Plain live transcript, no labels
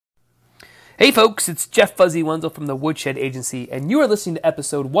Hey folks, it's Jeff Fuzzy Wenzel from the Woodshed Agency, and you are listening to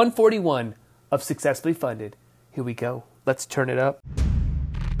episode 141 of Successfully Funded. Here we go. Let's turn it up.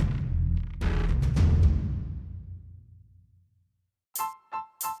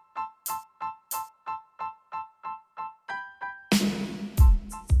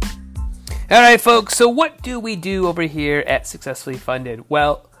 All right, folks, so what do we do over here at Successfully Funded?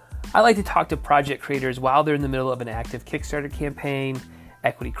 Well, I like to talk to project creators while they're in the middle of an active Kickstarter campaign,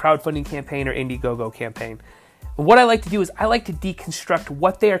 equity crowdfunding campaign, or Indiegogo campaign. And what I like to do is I like to deconstruct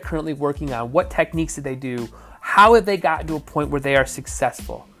what they are currently working on, what techniques did they do, how have they gotten to a point where they are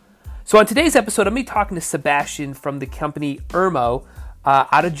successful. So on today's episode, I'm going to be talking to Sebastian from the company Irmo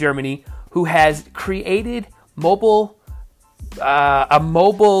out of Germany, who has created a mobile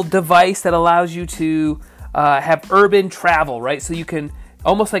device that allows you to have urban travel, right? So you can,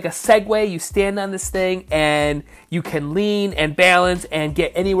 almost like a Segway, you stand on this thing and you can lean and balance and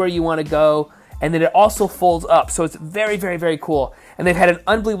get anywhere you want to go. And then it also folds up. So it's very, very, very cool. And they've had an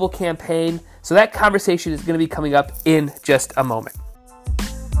unbelievable campaign. So that conversation is going to be coming up in just a moment.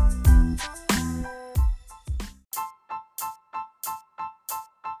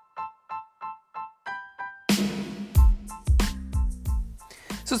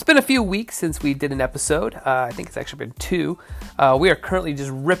 So it's been a few weeks since we did an episode. I think it's actually been two. We are currently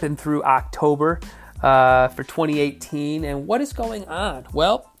just ripping through October for 2018. And what is going on?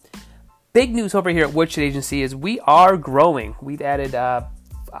 Well, big news over here at Woodshed Agency is we are growing. We've added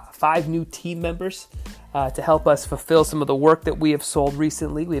 5 new team members to help us fulfill some of the work that we have sold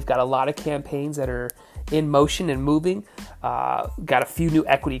recently. We've got a lot of campaigns that are in motion and moving. Got a few new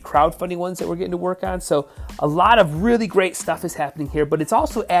equity crowdfunding ones that we're getting to work on. So a lot of really great stuff is happening here, but it's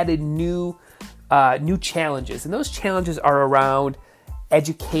also added new challenges. And those challenges are around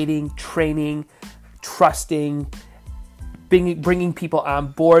educating, training, trusting, bringing people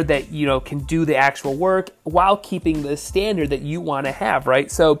on board that, can do the actual work while keeping the standard that you want to have,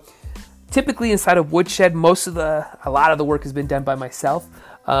 right? So typically inside of Woodshed, a lot of the work has been done by myself.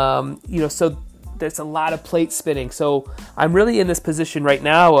 So there's a lot of plate spinning. So I'm really in this position right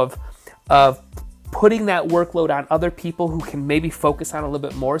now of putting that workload on other people who can maybe focus on a little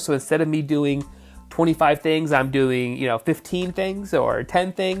bit more. So instead of me doing 25 things, I'm doing, 15 things or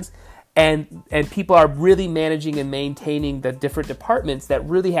 10 things. And people are really managing and maintaining the different departments that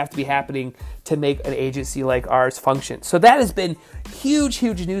really have to be happening to make an agency like ours function. So that has been huge,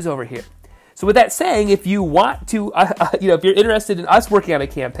 huge news over here. So with that saying, if you want to, if you're interested in us working on a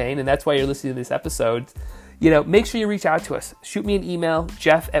campaign, and that's why you're listening to this episode, make sure you reach out to us. Shoot me an email,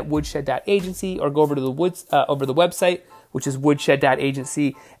 jeff@woodshed.agency, or go over to the website, which is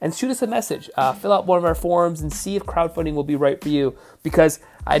woodshed.agency, and shoot us a message. Fill out one of our forms and see if crowdfunding will be right for you. Because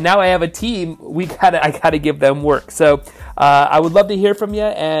now I have a team, I gotta give them work. So I would love to hear from you,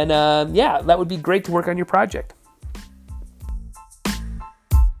 and that would be great to work on your project.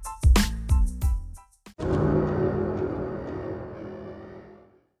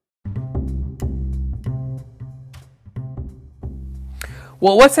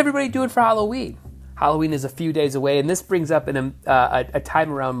 Well, what's everybody doing for Halloween? Halloween is a few days away, and this brings up a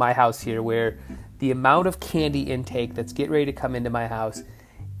time around my house here where the amount of candy intake that's getting ready to come into my house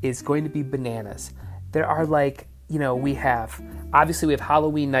is going to be bananas. There are we have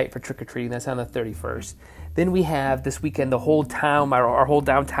Halloween night for trick-or-treating. That's on the 31st. Then we have this weekend, the whole town, our whole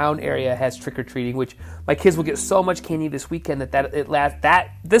downtown area has trick-or-treating, which my kids will get so much candy this weekend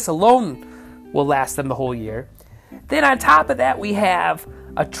this alone will last them the whole year. Then on top of that, we have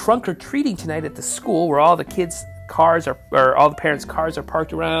a trunk or treating tonight at the school where all the kids' cars or all the parents' cars are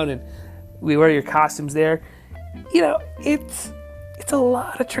parked around, and we wear your costumes there. It's a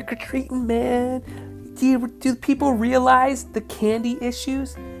lot of trick or treating, man. Do people realize the candy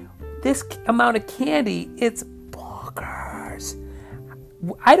issues? This amount of candy, it's bonkers.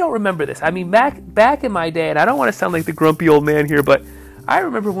 I don't remember this. I mean, back in my day, and I don't want to sound like the grumpy old man here, but I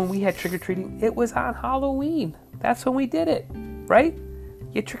remember when we had trick or treating, it was on Halloween. That's when we did it, right?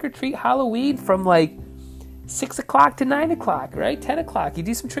 You trick-or-treat Halloween from 6 o'clock to 9 o'clock, right? 10 o'clock. You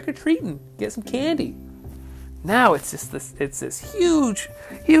do some trick-or-treating, get some candy. Now it's just this huge,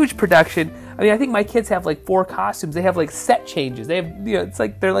 huge production. I mean, I think my kids have 4 costumes. They have set changes. They have, it's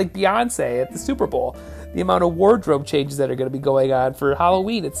they're like Beyonce at the Super Bowl. The amount of wardrobe changes that are going to be going on for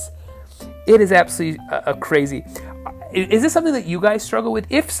Halloween, it is absolutely crazy. Is this something that you guys struggle with?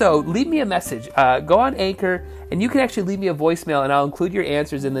 If so, leave me a message. Go on Anchor, and you can actually leave me a voicemail, and I'll include your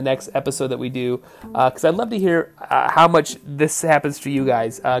answers in the next episode that we do, because I'd love to hear how much this happens for you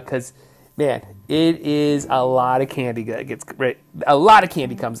guys, because, man, it is a lot of candy that gets right. A lot of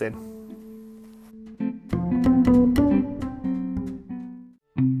candy comes in.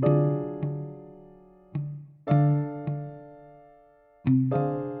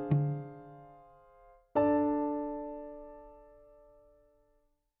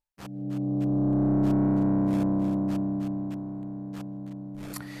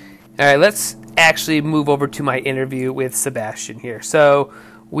 All right, let's actually move over to my interview with Sebastian here. So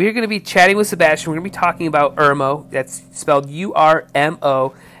we're going to be chatting with Sebastian. We're going to be talking about Urmo. That's spelled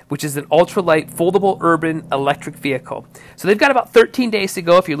URMO, which is an ultralight foldable urban electric vehicle. So they've got about 13 days to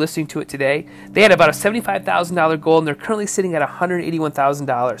go if you're listening to it today. They had about a $75,000 goal, and they're currently sitting at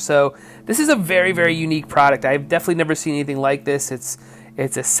 $181,000. So this is a very, very unique product. I've definitely never seen anything like this. It's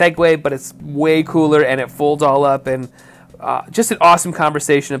a Segway, but it's way cooler, and it folds all up, and just an awesome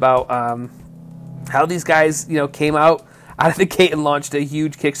conversation about how these guys, came out of the gate and launched a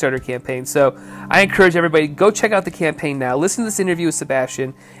huge Kickstarter campaign. So I encourage everybody, go check out the campaign now. Listen to this interview with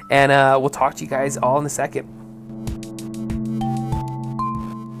Sebastian, and we'll talk to you guys all in a second.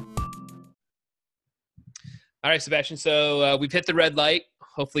 All right, Sebastian. So we've hit the red light.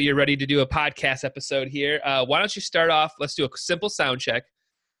 Hopefully you're ready to do a podcast episode here. Why don't you start off? Let's do a simple sound check.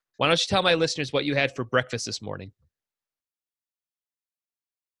 Why don't you tell my listeners what you had for breakfast this morning?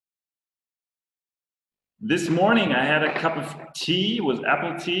 This morning I had a cup of tea with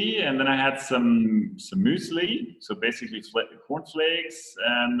apple tea, and then I had some muesli, so basically cornflakes,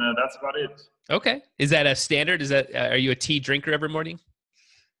 and that's about it. Okay. Is that a standard? Are you a tea drinker every morning?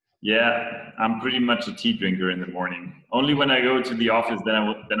 Yeah, I'm pretty much a tea drinker in the morning. Only when I go to the office,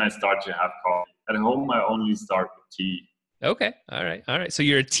 then I start to have coffee. At home, I only start with tea. Okay. All right. So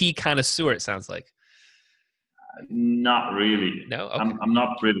you're a tea connoisseur, it sounds like. Not really. No? Okay. I'm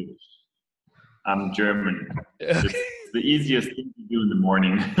not British. I'm German. Okay. It's the easiest thing to do in the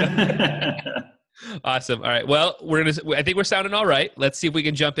morning. Awesome. All right. Well, I think we're sounding all right. Let's see if we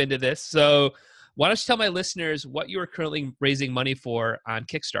can jump into this. So why don't you tell my listeners what you are currently raising money for on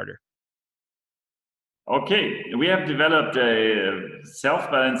Kickstarter? Okay. We have developed a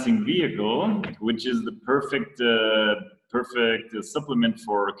self-balancing vehicle, which is the perfect supplement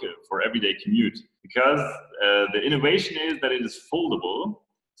for everyday commute, because the innovation is that it is foldable.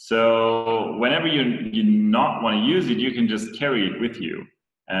 So whenever you not want to use it, you can just carry it with you.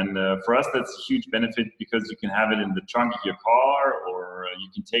 And for us, that's a huge benefit because you can have it in the trunk of your car, or you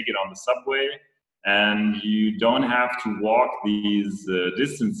can take it on the subway, and you don't have to walk these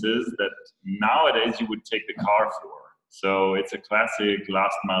distances that nowadays you would take the car for. So it's a classic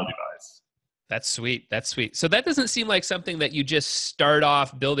last mile device. That's sweet. So that doesn't seem like something that you just start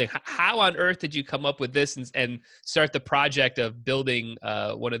off building. How on earth did you come up with this and start the project of building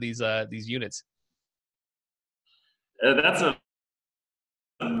one of these units? That's a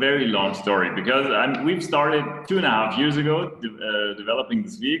very long story, because we've started 2.5 years ago developing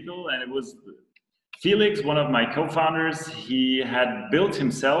this vehicle, and it was Felix, one of my co-founders. He had built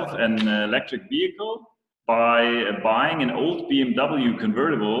himself an electric vehicle by buying an old BMW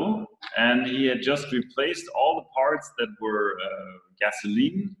convertible, and he had just replaced all the parts that were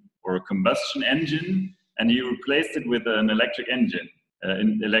gasoline or a combustion engine, and he replaced it with an electric engine,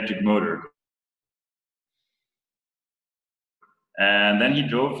 an electric motor. And then he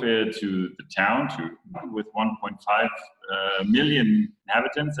drove to the town with 1.5 million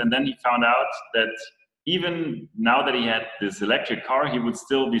inhabitants, and then he found out that even now that he had this electric car, he would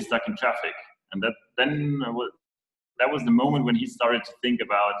still be stuck in traffic. And that was the moment when he started to think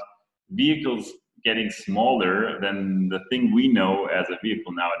about vehicles getting smaller than the thing we know as a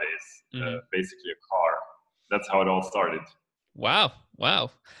vehicle nowadays, basically a car. That's how it all started. Wow.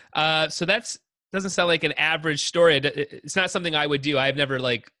 So doesn't sound like an average story. It's not something I would do. I've never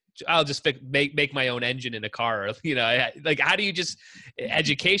I'll just make my own engine in a car. How do you just,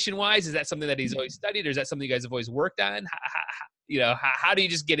 education wise, is that something that he's always studied, or is that something you guys have always worked on? How do you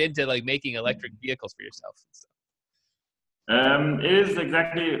just get into making electric vehicles for yourself and stuff? It is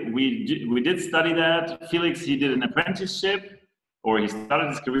exactly, we did study that. Felix, he did an apprenticeship, or he started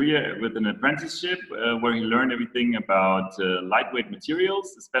his career with an apprenticeship where he learned everything about lightweight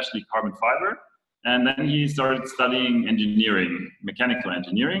materials, especially carbon fiber. And then he started studying engineering, mechanical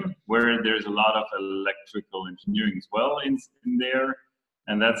engineering, where there's a lot of electrical engineering as well in there.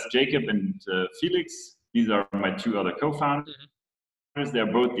 And that's Jacob and Felix. These are my two other co-founders.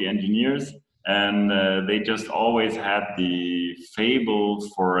 They're both the engineers, and they just always had the fable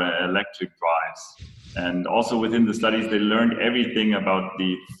for electric drives. And also within the studies, they learned everything about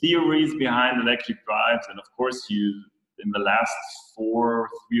the theories behind electric drives. And of course, in the last 3 or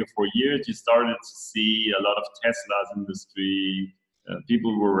 4 years, you started to see a lot of Teslas in the street.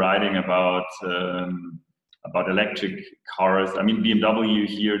 People were writing about electric cars. I mean, BMW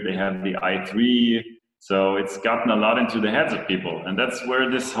here, they have the i3. So it's gotten a lot into the heads of people. And that's where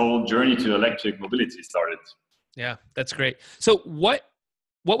this whole journey to electric mobility started. Yeah, that's great. So what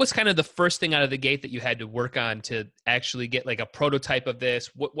was kind of the first thing out of the gate that you had to work on to actually get a prototype of this?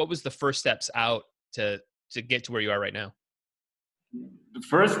 What was the first steps out to get to where you are right now? The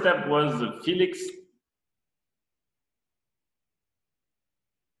first step was Felix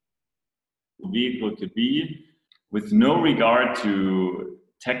vehicle could be, with no regard to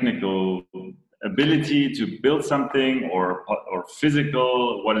technical ability to build something or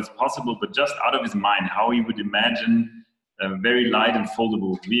physical what is possible, but just out of his mind how he would imagine a very light and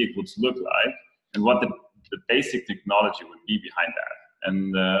foldable vehicle to look like, and what the basic technology would be behind that.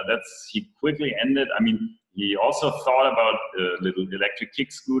 And he quickly ended. I mean, he also thought about a little electric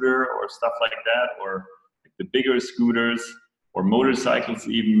kick scooter or stuff like that, or like the bigger scooters or motorcycles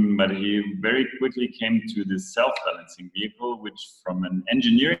even, but he very quickly came to this self-balancing vehicle, which from an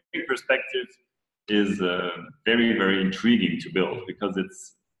engineering perspective is very, very intriguing to build, because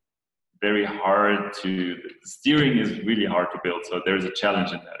it's very hard the steering is really hard to build, so there's a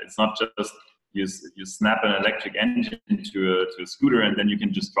challenge in that. It's not just you snap an electric engine to a scooter and then you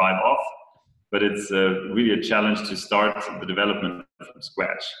can just drive off, but it's really a challenge to start the development from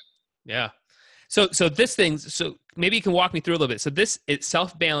scratch. Yeah. So this thing, so maybe you can walk me through a little bit. So it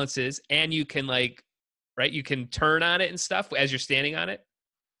self-balances, and you can you can turn on it and stuff as you're standing on it?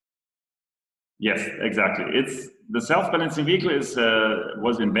 Yes, exactly. It's the self-balancing vehicle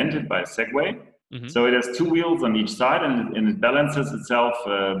was invented by Segway. Mm-hmm. So it has two wheels on each side, and it balances itself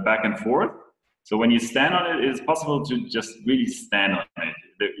back and forth. So when you stand on it, it's possible to just really stand on it.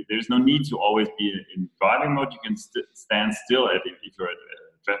 There's no need to always be in driving mode. You can stand still if you're at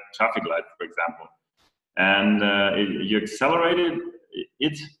a traffic light, for example. And you accelerated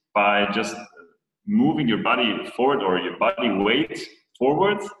it by just moving your body forward, or your body weight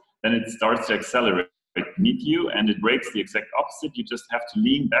forwards. Then it starts to accelerate beneath you, and it brakes the exact opposite. You just have to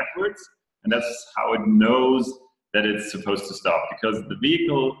lean backwards, and that's how it knows that it's supposed to stop. Because the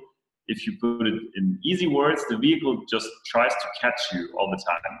vehicle, if you put it in easy words, the vehicle just tries to catch you all the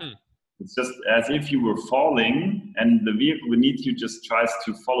time. It's just as if you were falling, and the vehicle beneath you just tries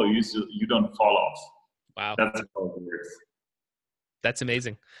to follow you so you don't fall off. Wow. That's how it works. That's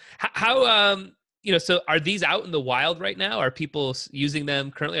amazing. How so are these out in the wild right now? Are people using them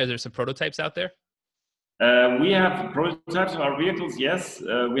currently? Are there some prototypes out there? We have prototypes of our vehicles, yes.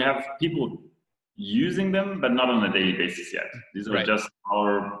 We have people using them, but not on a daily basis yet. These are just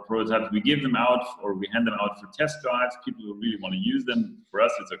our prototypes. We give them out, or we hand them out for test drives. People who really want to use them, for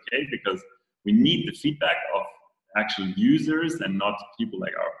us it's okay, because we need the feedback of actual users and not people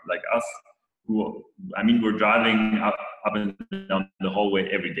like us, who, I mean, we're driving up and down the hallway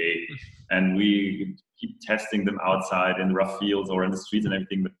every day, and we keep testing them outside in rough fields or in the streets and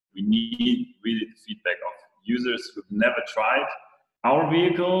everything, but we need really the feedback of users who've never tried our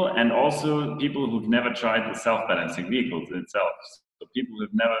vehicle, and also people who've never tried the self-balancing vehicles in itself. So people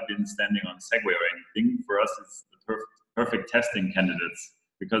who've never been standing on a Segway or anything, for us it's the perfect testing candidates,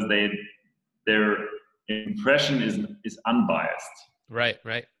 because their impression is unbiased. Right.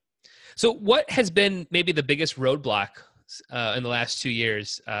 So what has been maybe the biggest roadblock in the last 2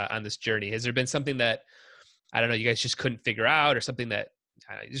 years on this journey? Has there been something that, I don't know, you guys just couldn't figure out, or something that,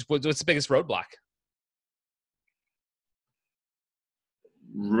 what's the biggest roadblock?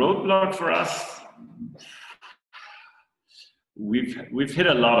 Roadblock for us, we've hit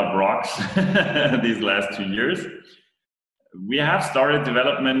a lot of rocks these last 2 years. We have started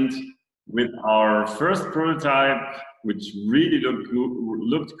development with our first prototype, which really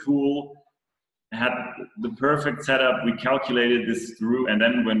looked cool, had the perfect setup. We calculated this through, and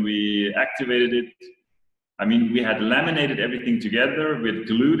then when we activated it, I mean, we had laminated everything together, we had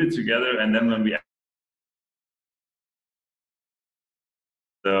glued it together, and then when we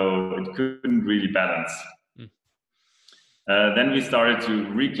so it couldn't really balance. Then we started to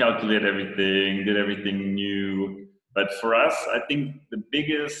recalculate everything, did everything new. But for us, I think the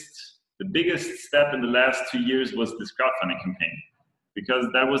biggest step in the last 2 years was this crowdfunding campaign, because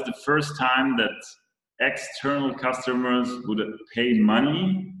that was the first time that external customers would pay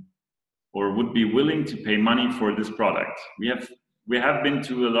money, or would be willing to pay money for this product. We have been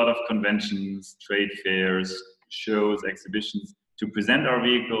to a lot of conventions, trade fairs, shows, exhibitions, to present our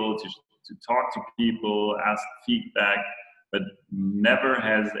vehicle, to talk to people, ask feedback, but never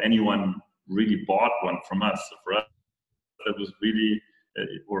has anyone really bought one from us. So for us, that was really,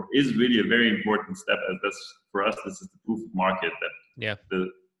 or is really a very important step, as for us, this is the proof of market that the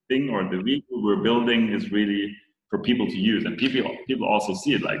thing or the vehicle we're building is really for people to use, and people also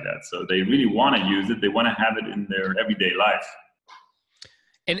see it like that. So they really want to use it. They want to have it in their everyday life.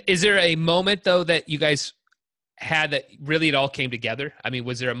 And is there a moment though that you guys had that really it all came together? I mean,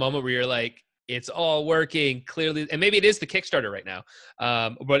 was there a moment where you're like, it's all working clearly, and maybe it is the Kickstarter right now,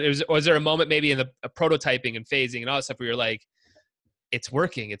 but was there a moment maybe in the prototyping and phasing and all that stuff where you're like, it's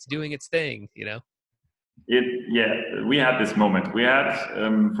working, it's doing its thing, you know? Yeah, we had this moment. We had,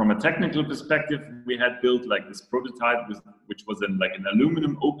 from a technical perspective, we had built like this prototype, which was in like an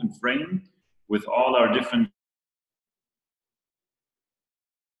aluminum open frame with all our different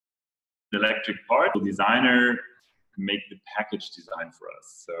electric parts. The designer make the package design for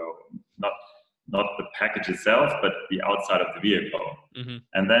us. So not not the package itself, but the outside of the vehicle. Mm-hmm.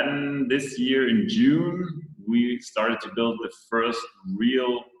 And then this year in June, we started to build the first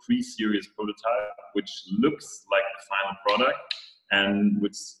real pre-series prototype, which looks like the final product and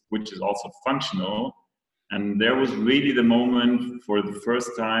which is also functional. And there was really the moment for the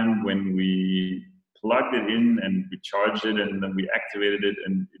first time when we plugged it in and we charged it and then we activated it,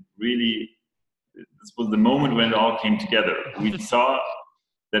 and it really, this was the moment when it all came together. We saw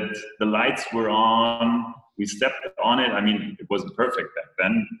that the lights were on, we stepped on it. I mean, it wasn't perfect back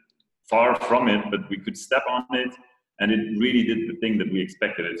then, far from it, but we could step on it and it really did the thing that we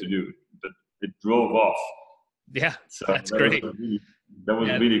expected it to do. But it drove off. Yeah, So that's great. That was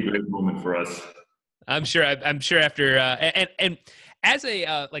Yeah. really a great moment for us. I'm sure. I'm sure after and as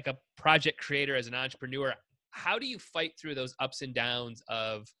a like a project creator, as an entrepreneur, how do you fight through those ups and downs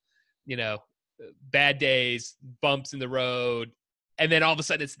of, you know, bad days, bumps in the road, and then all of a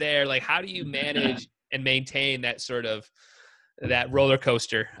sudden it's there? Like, how do you manage and maintain that sort of that roller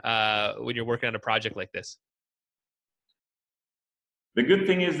coaster when you're working on a project like this? The good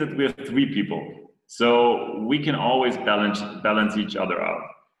thing is that we have three people, so we can always balance each other out.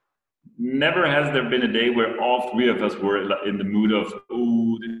 Never has there been a day where all three of us were in the mood of,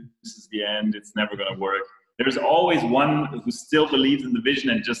 oh, this is the end, it's never going to work. There's always one who still believes in the vision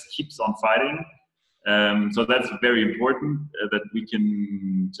and just keeps on fighting. So that's very important, that we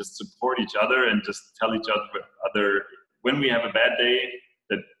can just support each other and just tell each other when we have a bad day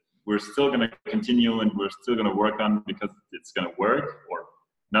that we're still going to continue and we're still going to work on, because it's going to work, or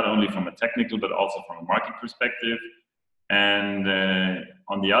not only from a technical but also from a market perspective. And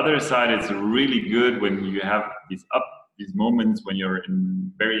on the other side, it's really good when you have these moments when you're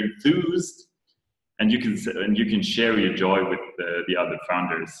very enthused, and you can share your joy with the other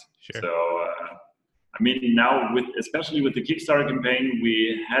founders. Sure. So I mean, now especially with the Kickstarter campaign,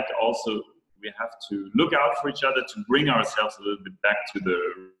 we have to look out for each other to bring ourselves a little bit back to the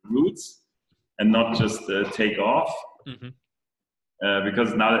roots and not just take off. Mm-hmm.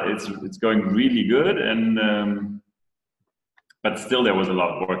 Because now it's going really good, and but still there was a lot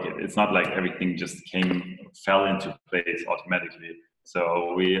of work. It's not like everything just fell into place automatically.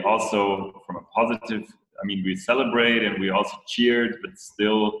 So we also, from a positive, I mean, we celebrate and we also cheered, but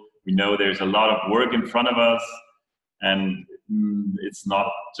still we know there's a lot of work in front of us, and it's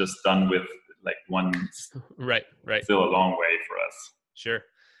not just done with like one. Right. Still a long way for us. Sure.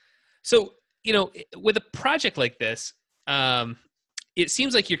 So, you know, with a project like this, it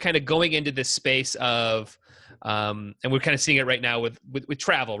seems like you're kind of going into this space of, and we're kind of seeing it right now with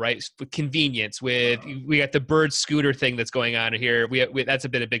travel, right? With convenience, we got the Bird scooter thing that's going on here. That's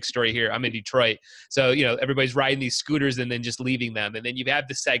been a big story here. I'm in Detroit. So, you know, everybody's riding these scooters and then just leaving them. And then you have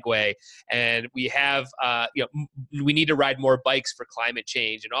the Segway, and we have, you know, we need to ride more bikes for climate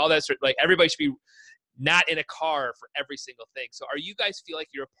change and all that sort of, like, everybody should be not in a car for every single thing. So are you guys feel like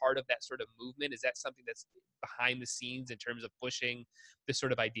you're a part of that sort of movement? Is that something that's behind the scenes in terms of pushing this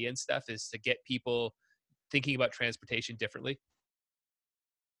sort of idea and stuff, is to get people thinking about transportation differently?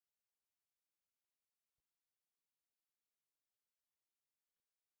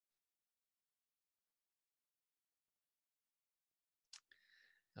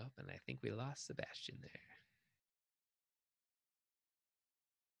 Oh, and I think we lost Sebastian there.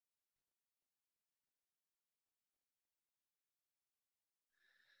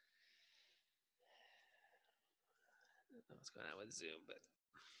 I don't know what's going on with Zoom, but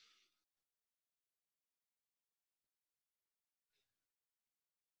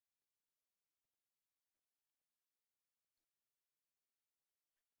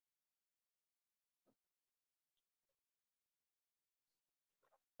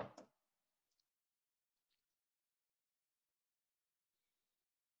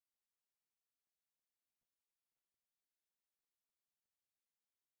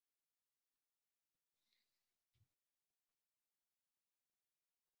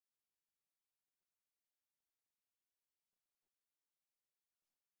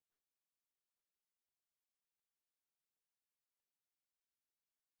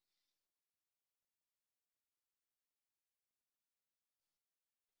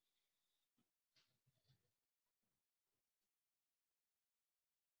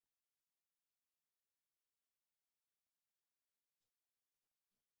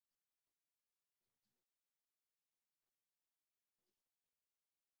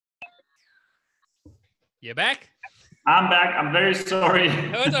You back? I'm back. I'm very sorry.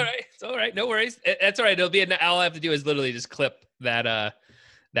 No, it's all right. It's all right. No worries. That's all right. It'll be all I have to do is literally just clip that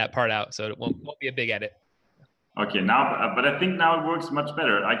that part out, so it won't be a big edit. Okay, now, but I think now it works much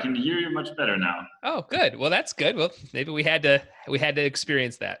better. I can hear you much better now. Oh, good. Well, that's good. Well, maybe we had to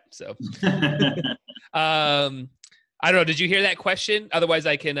experience that. So, I don't know. Did you hear that question? Otherwise,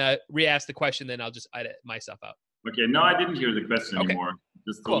 I can re-ask the question. Then I'll just edit myself out. Okay. No, I didn't hear the question anymore.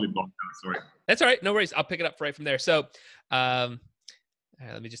 Just totally blocked out. Sorry. That's all right. No worries. I'll pick it up right from there. So, let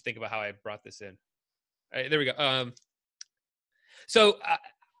me just think about how I brought this in. All right, there we go. So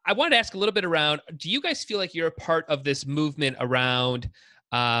I wanted to ask a little bit around, do you guys feel like you're a part of this movement around,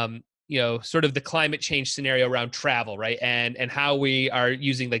 sort of the climate change scenario around travel, right? And how we are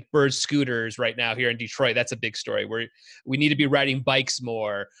using like Bird scooters right now here in Detroit. That's a big story where we need to be riding bikes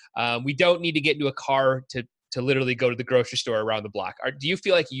more. We don't need to get into a car to literally go to the grocery store around the block. Do you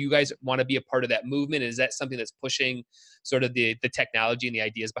feel like you guys want to be a part of that movement? Is that something that's pushing sort of the technology and the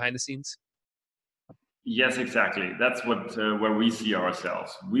ideas behind the scenes? Yes, exactly. That's where we see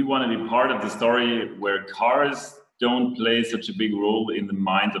ourselves. We want to be part of the story where cars don't play such a big role in the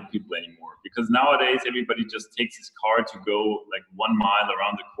minds of people anymore. Because nowadays, everybody just takes his car to go like 1 mile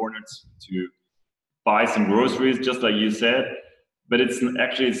around the corner to buy some groceries, just like you said. But it's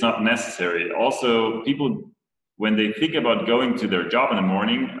not necessary. Also, people, when they think about going to their job in the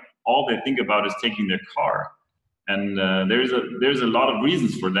morning, all they think about is taking their car. And there's a lot of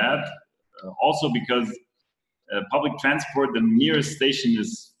reasons for that. Also because public transport, the nearest station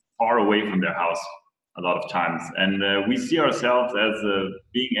is far away from their house a lot of times. And we see ourselves as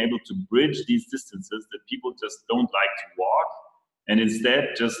being able to bridge these distances that people just don't like to walk and instead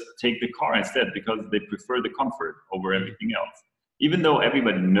just take the car instead because they prefer the comfort over everything else. Even though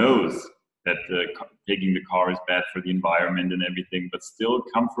everybody knows that taking the car is bad for the environment and everything, but still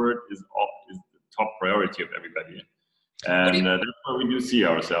comfort is the top priority of everybody. And that's where we do see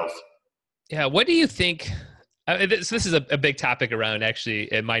ourselves. Yeah. What do you think? This is a big topic around actually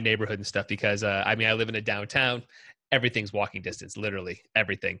in my neighborhood and stuff because I live in a downtown. Everything's walking distance, literally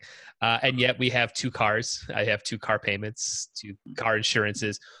everything. And yet we have 2 cars. I have 2 car payments, 2 car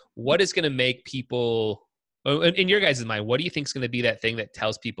insurances. What is going to make people, in your guys' mind, what do you think is going to be that thing that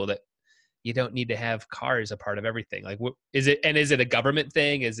tells people that you don't need to have cars a part of everything? Like, is it a government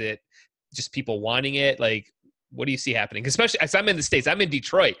thing? Is it just people wanting it? Like, what do you see happening? Especially as I'm in the States, I'm in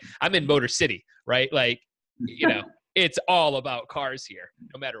Detroit, I'm in Motor City, right? Like, it's all about cars here,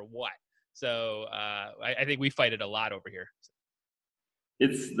 no matter what. So I think we fight it a lot over here.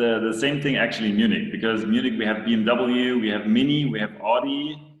 It's the same thing actually in Munich, because Munich, we have BMW, we have Mini, we have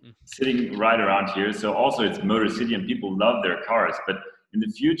Audi sitting right around here. So also it's Motor City and people love their cars. But in the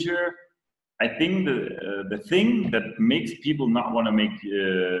future, I think the thing that makes people not want to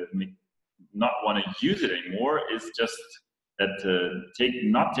use it anymore is just that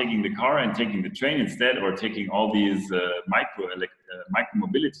not taking the car and taking the train instead, or taking all these micro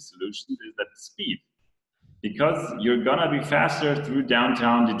mobility solutions, is that speed. Because you're gonna be faster through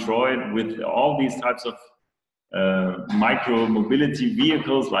downtown Detroit with all these types of micro mobility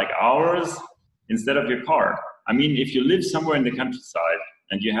vehicles like ours instead of your car. I mean, if you live somewhere in the countryside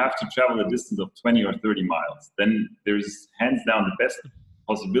and you have to travel a distance of 20 or 30 miles, then there's hands down the best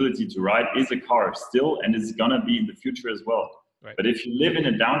possibility to ride is a car still, and it's gonna be in the future as well. Right. But if you live in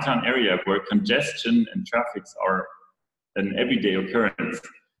a downtown area where congestion and traffics are an everyday occurrence,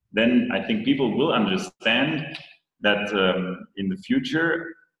 then I think people will understand that in the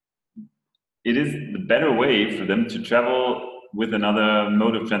future, it is the better way for them to travel with another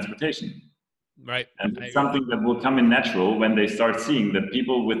mode of transportation. Right. And it's something that will come in natural when they start seeing that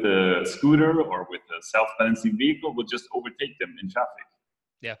people with a scooter or with a self-balancing vehicle will just overtake them in traffic.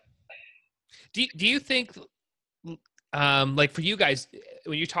 Yeah. Do you think, like for you guys,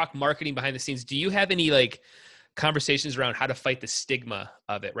 when you talk marketing behind the scenes, do you have any like conversations around how to fight the stigma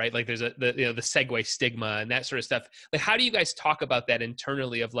of it, right? Like there's the Segway stigma and that sort of stuff. Like, how do you guys talk about that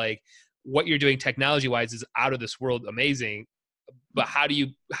internally of like what you're doing technology wise is out of this world amazing, but how do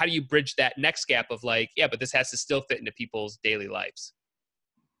you bridge that next gap of like, yeah, but this has to still fit into people's daily lives?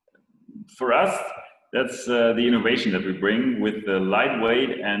 For us, that's the innovation that we bring with the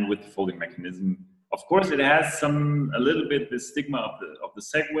lightweight and with the folding mechanism. Of course, it has a little bit the stigma of the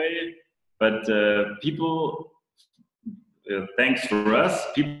Segway, but people, thanks for us,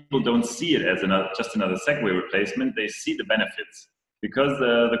 people don't see it as just another Segway replacement. They see the benefits, because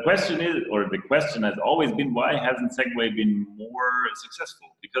the question has always been, why hasn't Segway been more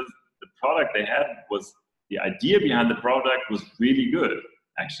successful? Because the product they had the idea behind the product was really good,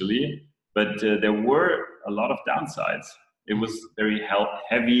 actually, but there were a lot of downsides. It was very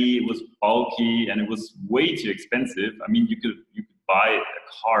heavy, it was bulky, and it was way too expensive. I mean, you could buy a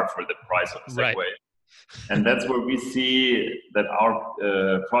car for the price of a Segway. Right. And that's where we see that our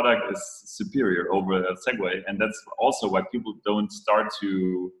product is superior over a Segway, and that's also why people don't start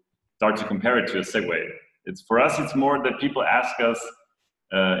to compare it to a Segway. It's for us, it's more that people ask us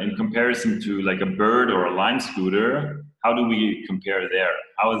in comparison to like a Bird or a Lime scooter, how do we compare there?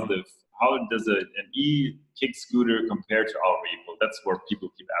 How does an e-kick scooter compare to our vehicle? That's where people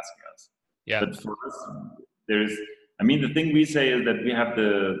keep asking us. Yeah. But for us, the thing we say is that we have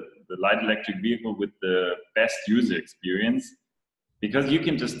the light electric vehicle with the best user experience, because you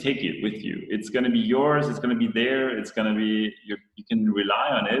can just take it with you. It's going to be yours. It's going to be there. It's going to be, you can rely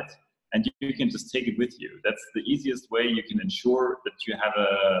on it, and you can just take it with you. That's the easiest way you can ensure that you have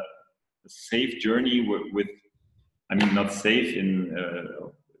a safe journey with not safe in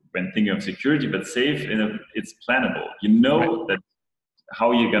when thinking of security, but safe it's plannable. You know that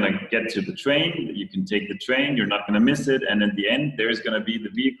how you're going to get to the train, you can take the train, you're not going to miss it, and in the end, there's going to be the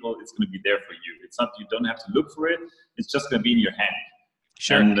vehicle, it's going to be there for you. It's not, you don't have to look for it, it's just going to be in your hand.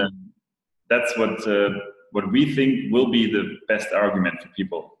 Sure. And that's what we think will be the best argument for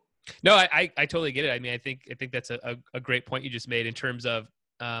people. No, I totally get it. I mean, I think that's a great point you just made in terms of,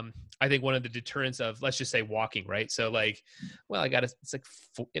 I think one of the deterrents of, let's just say, walking, right? So like, well,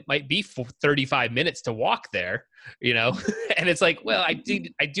 it might be 35 minutes to walk there, and it's like, well, I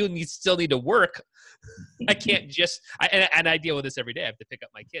still need to work. I can't just, and I deal with this every day. I have to pick up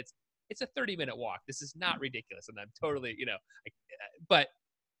my kids. It's a 30-minute walk. This is not ridiculous. And I'm totally, but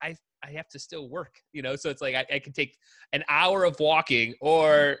I have to still work, so it's like, I can take an hour of walking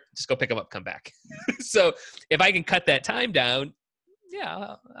or just go pick them up, come back. So if I can cut that time down,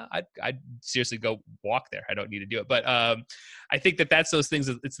 yeah, I'd seriously go walk there. I don't need to do it. But I think that's those things.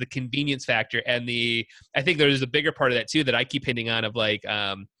 It's the convenience factor. And I think there's a bigger part of that too, that I keep hinting on of like,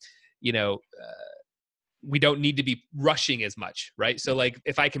 we don't need to be rushing as much, right? So like,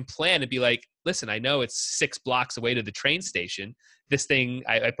 if I can plan and be like, listen, I know it's 6 blocks away to the train station. This thing,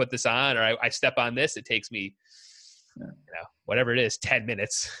 I put this on, or I step on this, it takes me, whatever it is, 10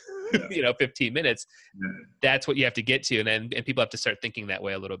 minutes, 15 minutes. Yeah. That's what you have to get to. And people have to start thinking that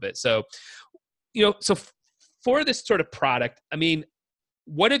way a little bit. So, so for this sort of product, I mean,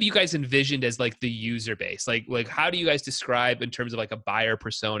 what have you guys envisioned as like the user base? Like how do you guys describe in terms of like a buyer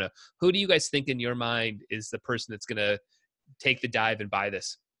persona? Who do you guys think in your mind is the person that's going to take the dive and buy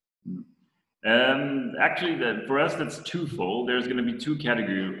this? Actually, for us, that's twofold. There's going to be 2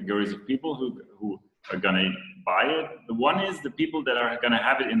 categories of people who are going to buy it. The one is the people that are going to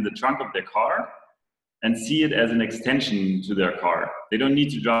have it in the trunk of their car and see it as an extension to their car. They don't need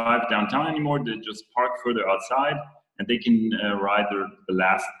to drive downtown anymore. They just park further outside, and they can ride the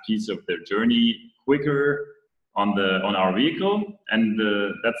last piece of their journey quicker on our vehicle. And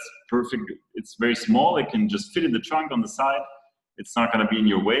that's perfect. It's very small. It can just fit in the trunk on the side. It's not going to be in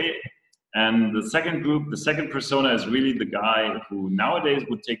your way. And the second group, the second persona, is really the guy who nowadays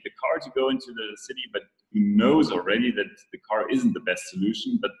would take the car to go into the city, but who knows already that the car isn't the best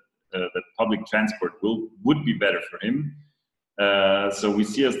solution, but that public transport would be better for him. So we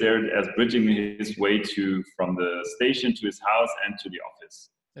see us there as bridging his way from the station to his house and to the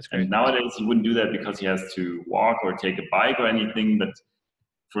office. That's great. And nowadays he wouldn't do that because he has to walk or take a bike or anything, but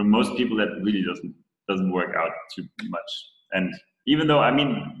for most people that really doesn't work out too much. And even though,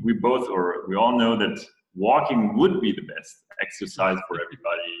 we all know that walking would be the best exercise for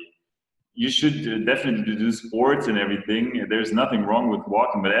everybody. You should definitely do sports and everything. There's nothing wrong with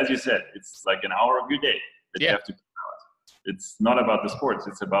walking, but as you said, it's like an hour of your day that you have to put out. It's not about the sports.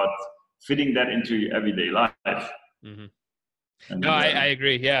 It's about fitting that into your everyday life. Mm-hmm. No, I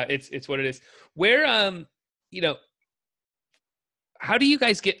agree. Yeah, it's what it is. Where, how do you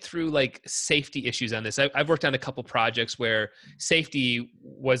guys get through like safety issues on this? I've worked on a couple projects where safety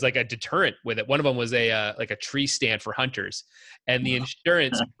was like a deterrent with it. One of them was a tree stand for hunters, and the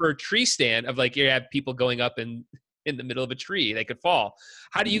insurance per tree stand of like, you have people going up in the middle of a tree, they could fall.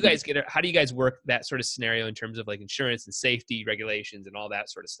 How do you guys work that sort of scenario in terms of like insurance and safety regulations and all that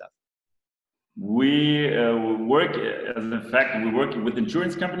sort of stuff? We work with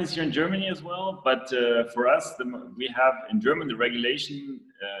insurance companies here in Germany as well. But for us, we have in Germany the regulation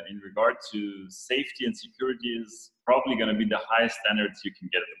in regard to safety and security is probably going to be the highest standards you can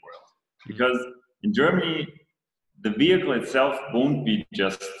get in the world. Because in Germany, the vehicle itself won't be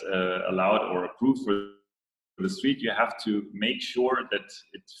just allowed or approved for the street. You have to make sure that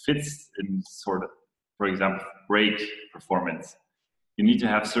it fits in sort of, for example, brake performance. You need to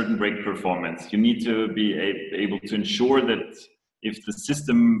have certain brake performance. You need to be able to ensure that if the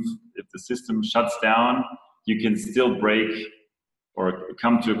system shuts down, you can still brake or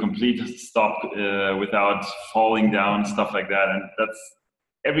come to a complete stop without falling down, stuff like that. And that's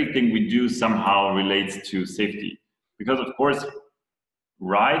everything we do somehow relates to safety. Because of course,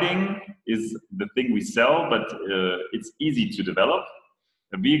 riding is the thing we sell, but it's easy to develop.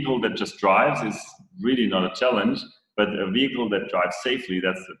 A vehicle that just drives is really not a challenge, but a vehicle that drives safely,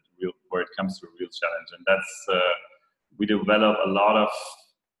 that's the real, where it comes to a real challenge. And that's, we develop a lot of,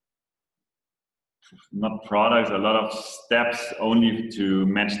 not products, a lot of steps only to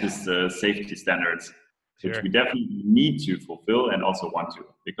match this safety standards, which we definitely need to fulfill and also want to,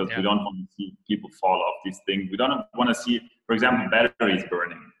 because we don't want to see people fall off these things. We don't want to see, for example, batteries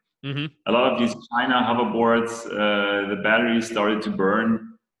burning. A lot of these China hoverboards, the batteries started to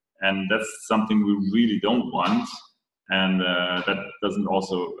burn, and that's something we really don't want. And that doesn't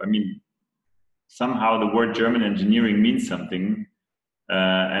also, I mean, somehow the word German engineering means something,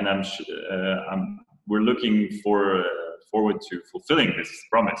 and we're looking forward to fulfilling this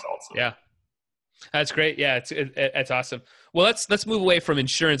promise also. Yeah. That's great. Yeah, it's awesome. Well, let's move away from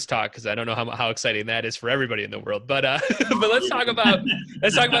insurance talk, because I don't know how exciting that is for everybody in the world. But but let's talk about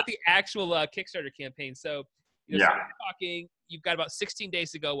the actual Kickstarter campaign. So, so we're talking. You've got about 16 days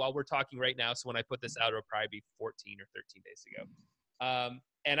to go while we're talking right now. So when I put this out, it'll probably be 14 or 13 days to go.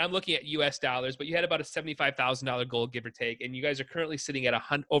 And I'm looking at US dollars, but you had about a $75,000 goal, give or take, and you guys are currently sitting at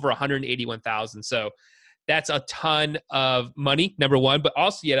over 181,000. So that's a ton of money, number one, but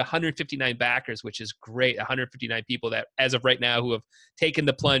also you had 159 backers, which is great. 159 people that, as of right now, who have taken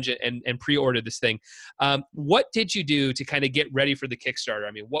the plunge and pre-ordered this thing. What did you do to kind of get ready for the Kickstarter?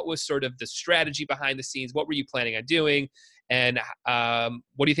 I mean, what was sort of the strategy behind the scenes? What were you planning on doing? And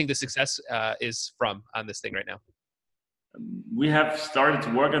what do you think the success is from on this thing right now? We have started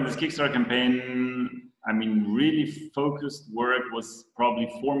to work on this Kickstarter campaign. I mean, really focused work was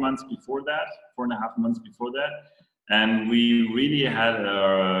probably 4 months before that, 4.5 months before that. And we really had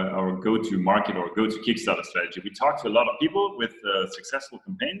our go-to market or go-to Kickstarter strategy. We talked to a lot of people with successful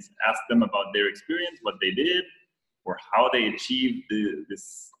campaigns, asked them about their experience, what they did, or how they achieved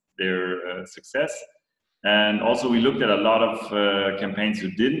their success. And also we looked at a lot of campaigns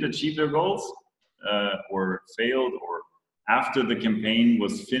who didn't achieve their goals or failed, or after the campaign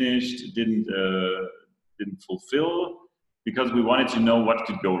was finished, didn't fulfill, because we wanted to know what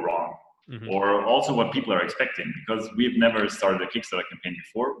could go wrong, or also what people are expecting, because we've never started a Kickstarter campaign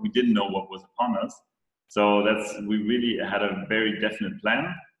before. We didn't know what was upon us. So we really had a very definite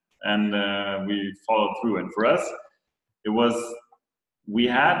plan, and we followed through. And for us,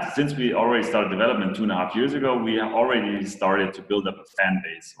 since we already started development 2.5 years ago, we already started to build up a fan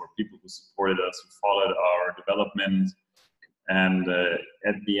base, or people who supported us, who followed our development. And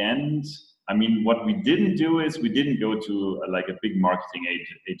at the end, I mean, what we didn't do is we didn't go to like a big marketing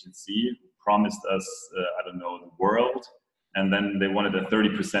agency who promised us, the world, and then they wanted a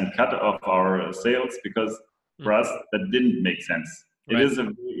 30% cut of our sales, because for us, that didn't make sense. Right.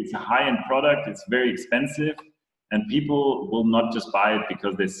 It's a high-end product, it's very expensive, and people will not just buy it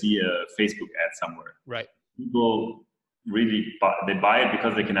because they see a Facebook ad somewhere. Right. People really buy it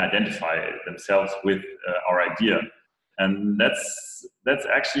because they can identify themselves with our idea. And that's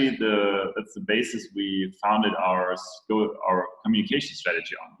actually the basis we founded our communication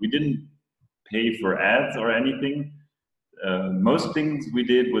strategy on. We didn't pay for ads or anything. Most things we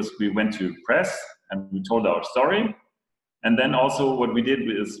did was we went to press and we told our story. And then also what we did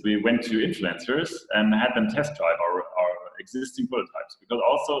is we went to influencers and had them test drive our existing prototypes, because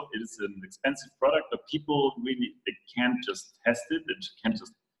also it is an expensive product, but people really, they can't just test it. They can't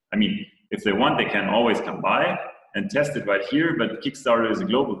just, I mean, if they want, they can always come by and test it right here, but Kickstarter is a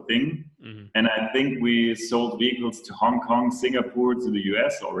global thing. And I think we sold vehicles to Hong Kong, Singapore, to the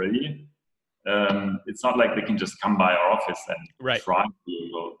US already. It's not like they can just come by our office and try the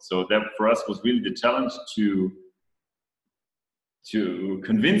vehicle. So that for us was really the challenge to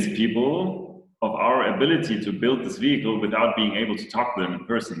convince people of our ability to build this vehicle without being able to talk to them in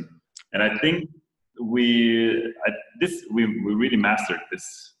person. And I think we really mastered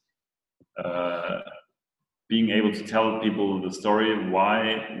this, being able to tell people the story of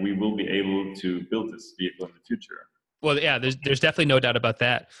why we will be able to build this vehicle in the future. Well, yeah, there's definitely no doubt about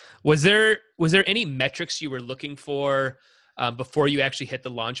that. Was there any metrics you were looking for before you actually hit the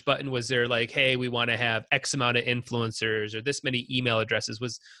launch button? Was there like, hey, we want to have X amount of influencers or this many email addresses?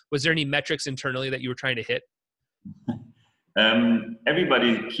 Was there any metrics internally that you were trying to hit?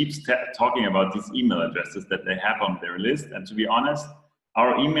 Everybody keeps talking about these email addresses that they have on their list. And to be honest,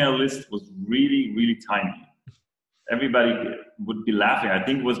 our email list was really, really tiny. Everybody would be laughing. I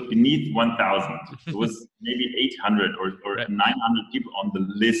think it was beneath 1,000. It was maybe 800 or 900 people on the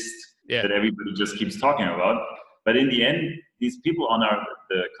list. that everybody just keeps talking about. But in the end, these people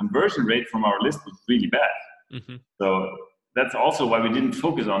the conversion rate from our list was really bad. Mm-hmm. So that's also why we didn't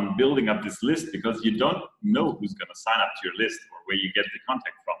focus on building up this list, because you don't know who's going to sign up to your list or where you get the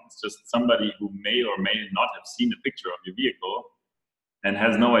contact from. It's just somebody who may or may not have seen a picture of your vehicle and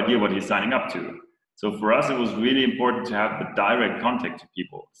has no idea what he's signing up to. So for us, it was really important to have the direct contact to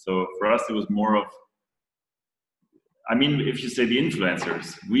people. So for us, it was more of, I mean, if you say the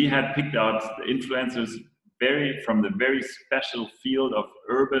influencers, we had picked out the influencers from the very special field of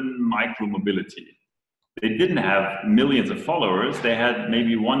urban micromobility. They didn't have millions of followers. They had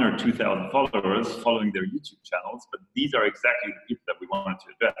maybe 1,000 or 2,000 followers following their YouTube channels, but these are exactly the people that we wanted to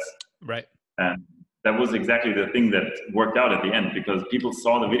address. Right. And that was exactly the thing that worked out at the end, because people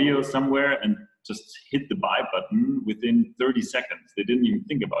saw the video somewhere and just hit the buy button within 30 seconds. They didn't even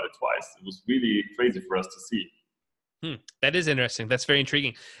think about it twice. It was really crazy for us to see. That is interesting. That's very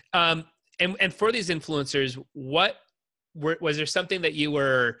intriguing. And for these influencers, was there something that you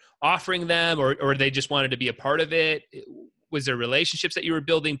were offering them, or they just wanted to be a part of it? Was there relationships that you were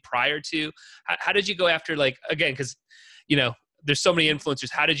building prior to? How did you go after, like, again, because, there's so many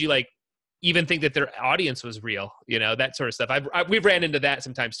influencers. How did you even think that their audience was real? That sort of stuff. We've ran into that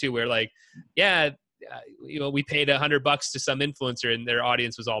sometimes too, where we paid $100 to some influencer and their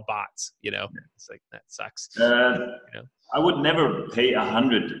audience was all bots. It's like, that sucks. I would never pay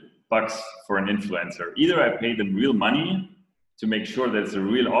 $100 for an influencer. Either I pay them real money to make sure that it's a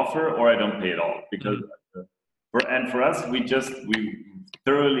real offer, or I don't pay at all. Because for us, we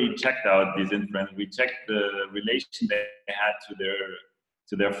thoroughly checked out these influencers. We checked the relation they had to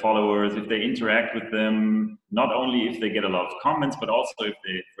their followers, if they interact with them, not only if they get a lot of comments, but also if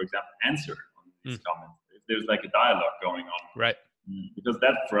they, for example, answer on these comments. If there's a dialogue going on. Right. Because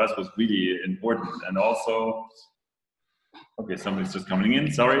that for us was really important. And also, okay, somebody's just coming in,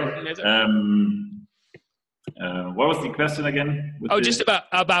 sorry. What was the question again? Just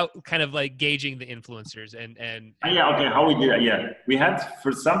about kind of gauging the influencers and okay, how we did that. Yeah, we had,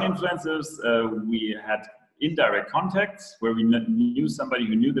 for some influencers, we had indirect contacts where we knew somebody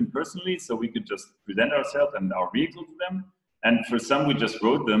who knew them personally, so we could just present ourselves and our vehicle to them. And for some, we just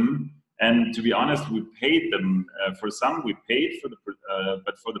wrote them. And to be honest, we paid them. For some, we paid but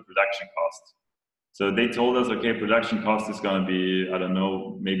for the production cost. So they told us, okay, production cost is going to be, I don't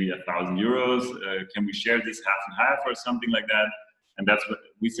know, maybe €1,000. Can we share this half and half or something like that? And that's what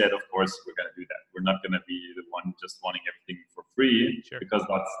we said. Of course, we're going to do that. We're not going to be the one just wanting everything for free, because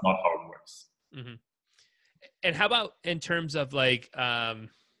that's not how it works. Mm-hmm. And how about in terms of how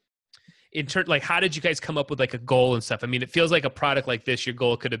did you guys come up with a goal and stuff? I mean, it feels like a product like this, your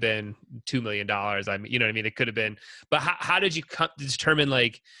goal could have been $2 million. I mean, you know what I mean? It could have been, but how did you determine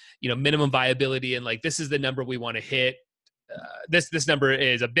minimum viability and this is the number we want to hit? This number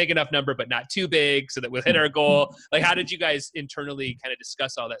is a big enough number, but not too big so that we'll hit our goal. How did you guys internally kind of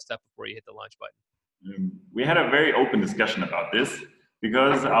discuss all that stuff before you hit the launch button? We had a very open discussion about this,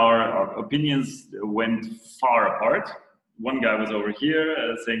 because our opinions went far apart. One guy was over here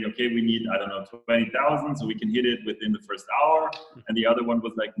saying, okay, we need, 20,000 so we can hit it within the first hour. And the other one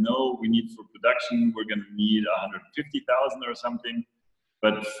was like, no, we need for production, we're going to need 150,000 or something.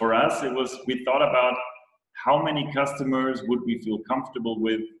 But for us, we thought about how many customers would we feel comfortable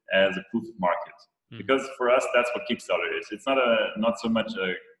with as a proof of market. Because for us, that's what Kickstarter is. It's not so much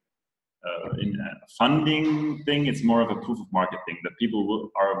a funding thing, it's more of a proof of market thing, that people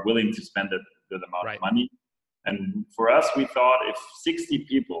are willing to spend that amount of money. And for us, we thought if 60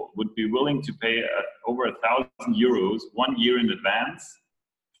 people would be willing to pay over €1,000 1 year in advance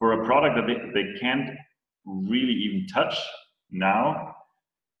for a product that they can't really even touch now,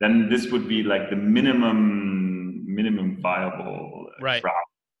 then this would be the minimum viable crowd.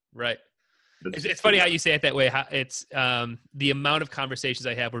 Right. It's funny how you say it that way. It's the amount of conversations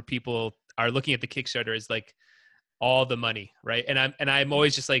I have where people are looking at the Kickstarter as all the money, right? And I'm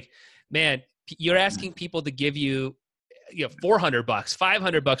always just man, you're asking people to give you $400,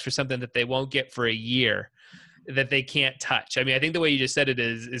 $500 for something that they won't get for a year, that they can't touch. I mean, I think the way you just said it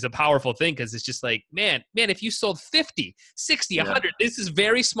is a powerful thing, because it's just man, if you sold 50, 60, 100, this is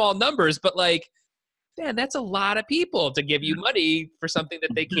very small numbers, but man, that's a lot of people to give you money for something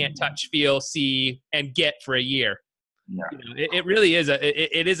that they can't touch, feel, see, and get for a year. Yeah. It really is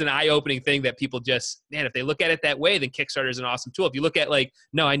it is an eye-opening thing that people just, man, if they look at it that way, then Kickstarter is an awesome tool. If you look at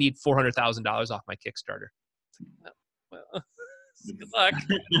no, I need $400,000 off my Kickstarter. Well, good luck.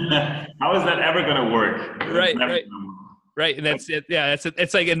 How is that ever going to work? Right. And that's it. Yeah,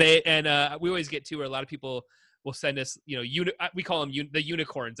 it's we always get to where a lot of people will send us, we call them the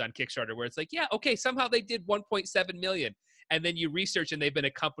unicorns on Kickstarter, where it's yeah, okay, somehow they did 1.7 million. and then you research and they've been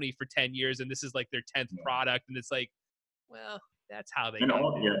a company for 10 years and this is like their 10th product. And it's like, well, that's how they And got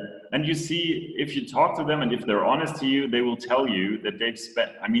all, yeah, and you see, if you talk to them and if they're honest to you, they will tell you that they've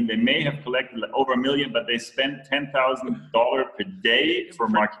spent. I mean, they may have collected over $1 million, but they spent $10,000 per day for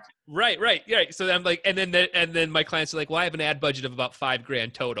marketing. Right. Yeah. So I'm like, and then my clients are like, well, I have an ad budget of about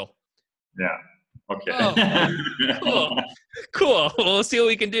 $5,000 total. Yeah. Okay. Oh, cool. Well, we'll see what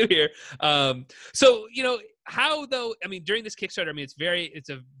we can do here. So, how though, I mean, during this Kickstarter, I mean, it's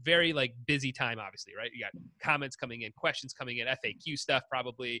a very like busy time, obviously, right? You got comments coming in, questions coming in, FAQ stuff,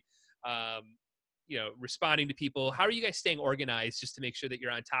 probably, responding to people. How are you guys staying organized just to make sure that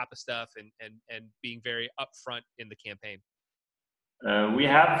you're on top of stuff and being very upfront in the campaign?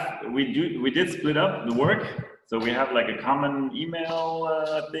 We did split up the work. So we have like a common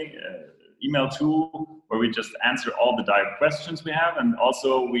email email tool where we just answer all the direct questions we have. And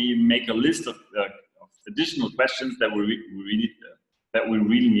also we make a list of additional questions that we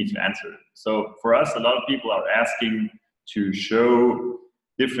really need to answer. So for us, a lot of people are asking to show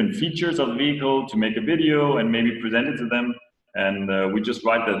different features of the vehicle, to make a video and maybe present it to them. And we just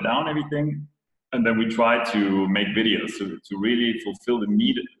write that down, everything. And then we try to make videos to really fulfill the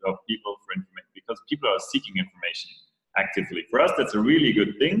need of people for information, because people are seeking information actively. For us, that's a really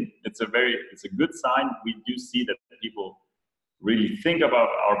good thing. It's a good sign. We do see that people really think about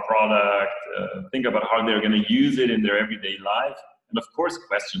our product, think about how they're going to use it in their everyday life. And of course,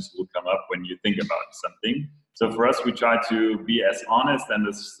 questions will come up when you think about something. So for us, we try to be as honest and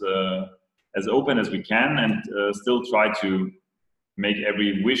as open as we can, and still try to make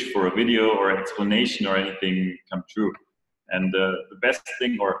every wish for a video or explanation or anything come true. And the best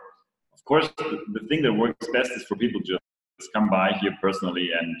thing, or of course, the thing that works best is for people to just come by here personally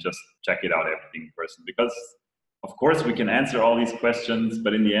and just check it out, everything in person. Because of course we can answer all these questions,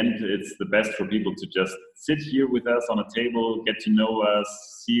 but in the end, it's the best for people to just sit here with us on a table, get to know us,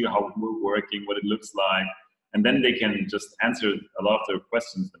 see how we're working, what it looks like, and then they can just answer a lot of their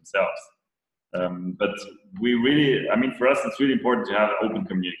questions themselves. But we really, I mean, for us, it's really important to have open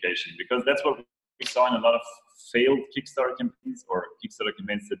communication, because that's what we saw in a lot of failed Kickstarter campaigns or Kickstarter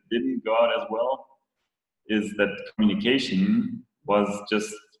campaigns that didn't go out as well, is that communication was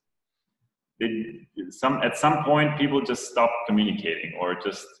just, at some point people just stopped communicating or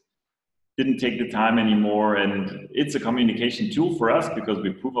just didn't take the time anymore. And it's a communication tool for us because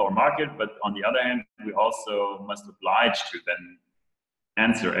we prove our market, but on the other hand, we also must oblige to then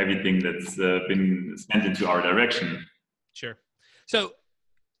answer everything that's been sent into our direction. Sure. So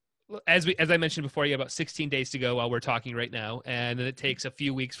as I mentioned before, you have about 16 days to go while we're talking right now, and then it takes a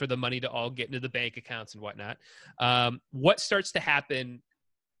few weeks for the money to all get into the bank accounts and whatnot. What starts to happen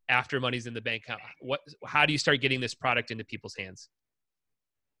after money's in the bank account? How do you start getting this product into people's hands?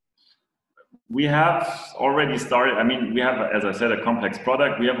 We have already started. I mean, we have, as I said, a complex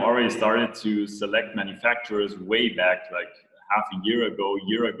product. We have already started to select manufacturers way back, like half a year ago,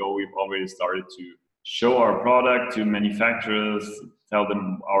 we've already started to show our product to manufacturers, tell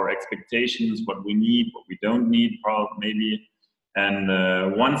them our expectations, what we need, what we don't need, maybe.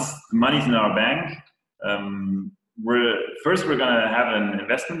 And once the money's in our bank, we're going to have an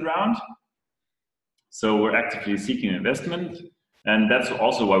investment round. So we're actively seeking investment. And that's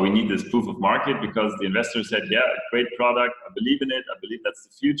also why we need this proof of market, because the investor said, yeah, great product, I believe in it, I believe that's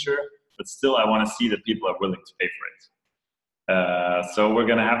the future, but still I want to see that people are willing to pay for it. So we're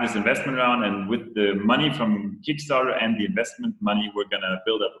going to have this investment round, and with the money from Kickstarter and the investment money, we're going to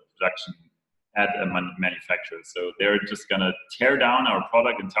build up a production at a manufacturer. So they're just going to tear down our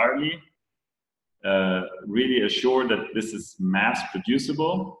product entirely, really assure that this is mass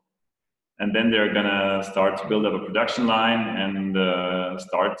producible, and then they're going to start to build up a production line and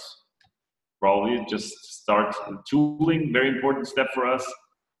start tooling. Very important step for us.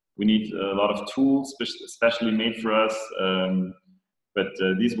 We need a lot of tools, especially made for us, but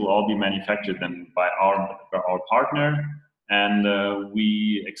these will all be manufactured then by our partner. And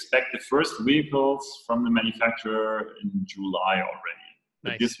we expect the first vehicles from the manufacturer in July already.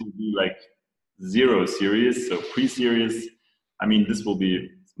 Nice. But this will be like 0 series, so pre-series. I mean, this will be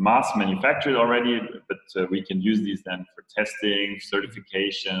mass manufactured already, but we can use these then for testing,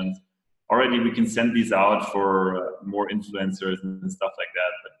 certifications. Already we can send these out for more influencers and stuff like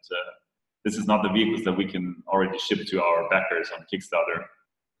that, but this is not the vehicles that we can already ship to our backers on Kickstarter.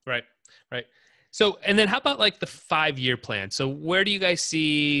 Right. So, and then how about like the 5-year plan? So where do you guys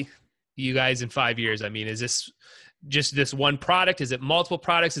see you guys in 5 years? I mean, is this just this one product? Is it multiple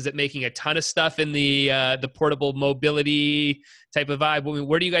products? Is it making a ton of stuff in the portable mobility type of vibe? I mean,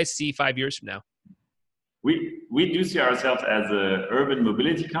 where do you guys see 5 years from now? We do see ourselves as an urban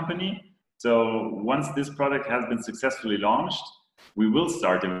mobility company. So once this product has been successfully launched, we will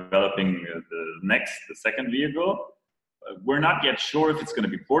start developing the second vehicle. We're not yet sure if it's going to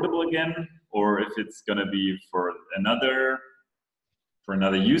be portable again or if it's going to be for another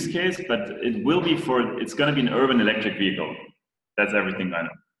use case, but it's going to be an urban electric vehicle. That's everything I know.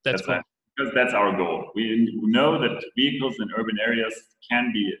 That's cool. Because that's our goal. We know that vehicles in urban areas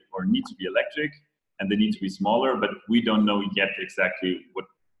can be or need to be electric, and they need to be smaller, but we don't know yet exactly what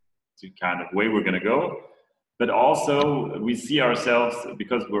kind of way we're going to go. But also we see ourselves,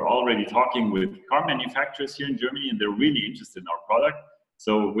 because we're already talking with car manufacturers here in Germany, and they're really interested in our product.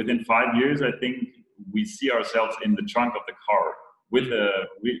 So within 5 years, I think we see ourselves in the trunk of the car with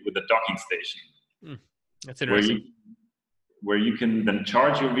a docking station. That's interesting. Where you can then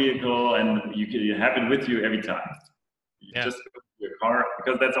charge your vehicle and you have it with you every time. You just go to your car,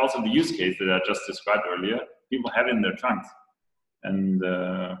 because that's also the use case that I just described earlier. People have it in their trunks. And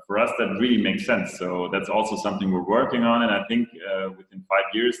for us, that really makes sense. So that's also something we're working on. And I think within 5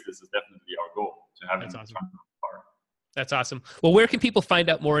 years, this is definitely our goal, to have it in the trunk of the car. That's awesome. Well, where can people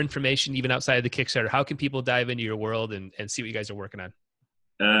find out more information, even outside of the Kickstarter? How can people dive into your world and see what you guys are working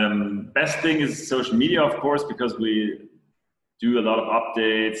on? Best thing is social media, of course, because we do a lot of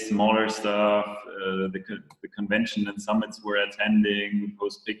updates, smaller stuff, the convention and summits we're attending, we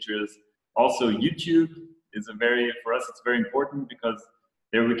post pictures. Also, YouTube is for us, it's very important, because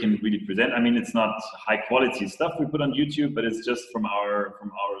there we can really present. I mean, it's not high quality stuff we put on YouTube, but it's just from our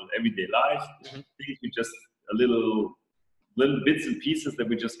everyday life. Things we just little bits and pieces that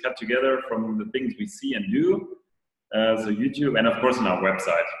we just cut together from the things we see and do. So YouTube, and of course on our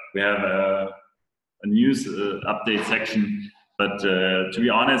website, we have a news update section. But to be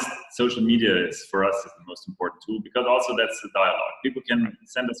honest, social media is for us is the most important tool, because also that's the dialogue. People can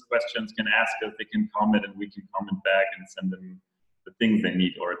send us questions, can ask us, they can comment, and we can comment back and send them the things they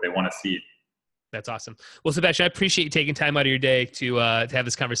need or they want to see. That's awesome. Well, Sebastian, I appreciate you taking time out of your day to have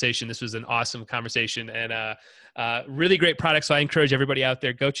this conversation. This was an awesome conversation and really great product. So I encourage everybody out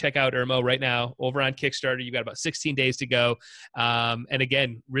there, go check out Urmo right now over on Kickstarter. You've got about 16 days to go. And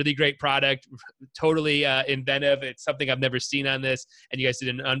again, really great product, totally inventive. It's something I've never seen on this. And you guys did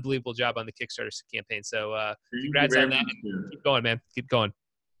an unbelievable job on the Kickstarter campaign. So congrats on that. Keep going, man. Keep going.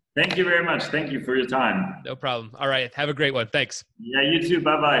 Thank you very much. Thank you for your time. No problem. All right. Have a great one. Thanks. Yeah, you too.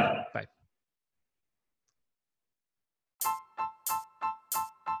 Bye-bye. Bye.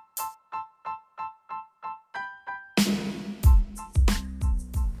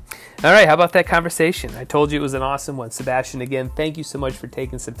 All right, how about that conversation? I told you it was an awesome one. Sebastian, again, thank you so much for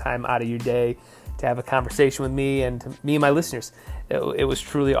taking some time out of your day to have a conversation with me and my listeners. It was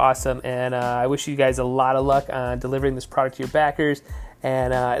truly awesome, and I wish you guys a lot of luck on delivering this product to your backers,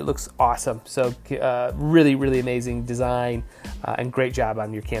 and it looks awesome. So really, really amazing design and great job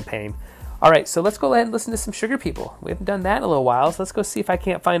on your campaign. All right, so let's go ahead and listen to some Sugar People. We haven't done that in a little while, so let's go see if I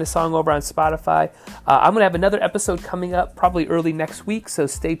can't find a song over on Spotify. I'm going to have another episode coming up probably early next week, so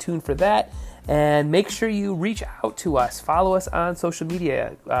stay tuned for that. And make sure you reach out to us. Follow us on social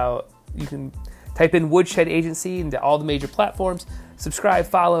media. You can type in Woodshed Agency into all the major platforms. Subscribe,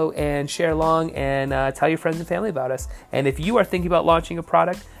 follow, and share along, and tell your friends and family about us. And if you are thinking about launching a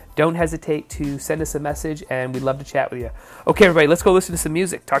product, don't hesitate to send us a message, and we'd love to chat with you. Okay, everybody, let's go listen to some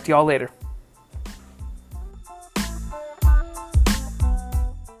music. Talk to you all later.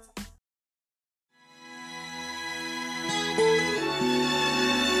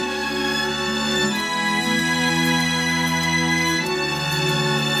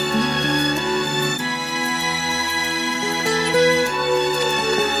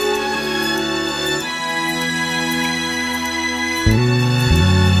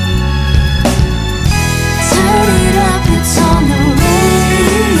 Turn it up, it's on the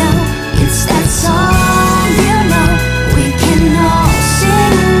radio.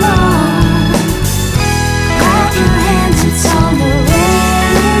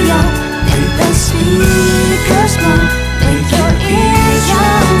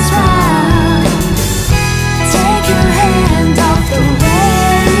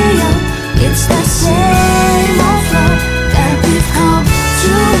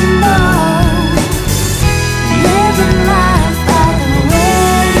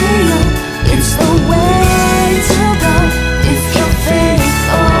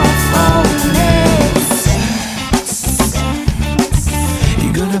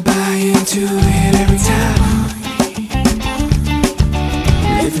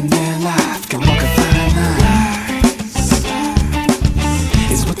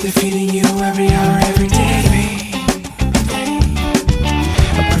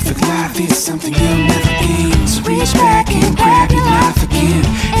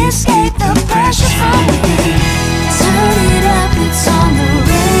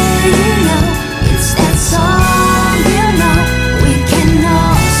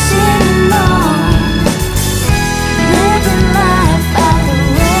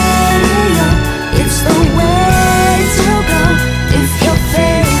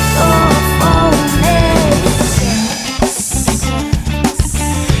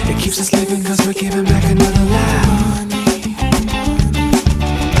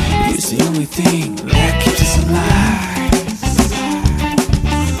 thing that keeps us alive.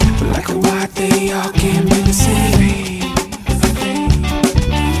 But like a white, they all can't be the same.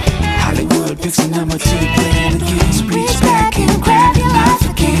 Hollywood picks a number 2 player.